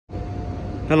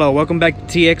Hello, welcome back to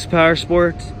TX Power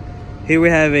Sports. Here we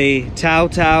have a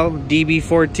Taotao Db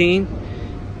 14.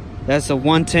 That's a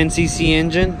 110cc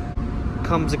engine.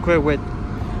 Comes equipped with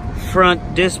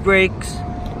front disc brakes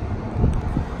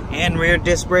and rear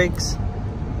disc brakes.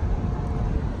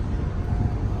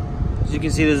 As you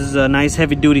can see, this is a nice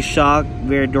heavy duty shock,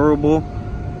 very durable.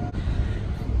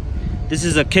 This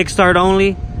is a kickstart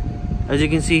only. As you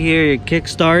can see here, your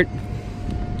kickstart.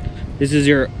 This is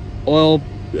your oil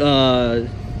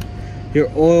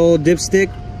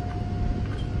dipstick.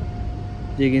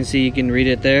 You can see, you can read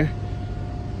it there.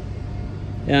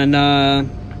 And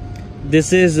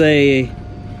this is a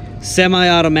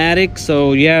semi-automatic,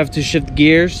 so you have to shift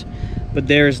gears, but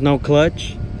there is no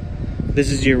clutch.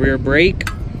 This is your rear brake,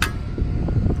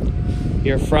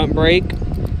 your front brake.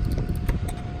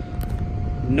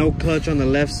 No clutch on the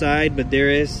left side, but there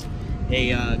is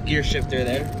a gear shifter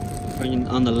there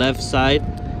on the left side.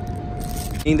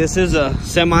 And this is a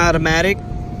semi-automatic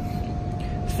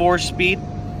 4-speed.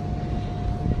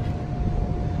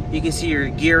 You can see your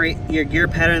gear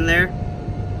pattern there.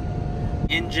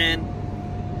 Engine.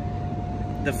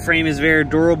 The frame is very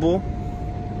durable.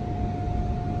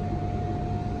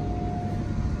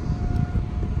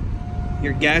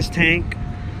 Your gas tank,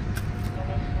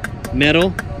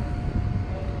 metal.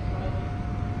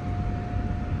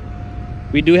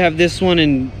 We do have this one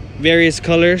in various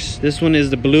colors. This one is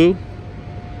the blue.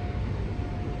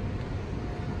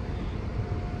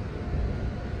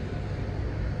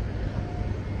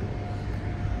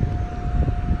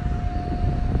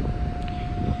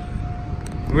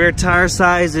 Rear tire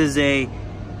size is a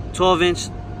 12-inch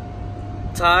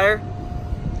tire,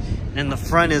 and the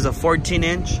front is a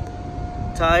 14-inch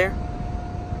tire.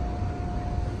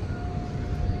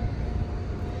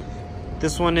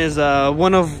 This one is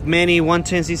one of many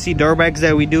 110cc dirt bikes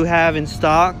that we do have in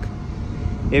stock.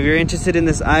 If you're interested in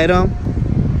this item,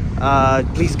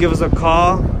 please give us a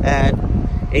call at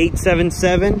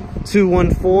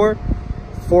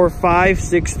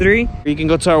 877-214-4563. You can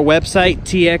go to our website,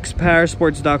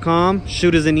 txpowersports.com.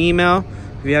 Shoot us an email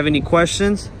if you have any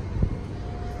questions.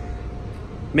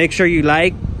 Make sure you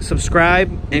like,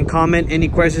 subscribe, and comment any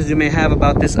questions you may have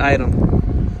about this item.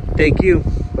 Thank you.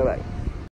 Bye-bye.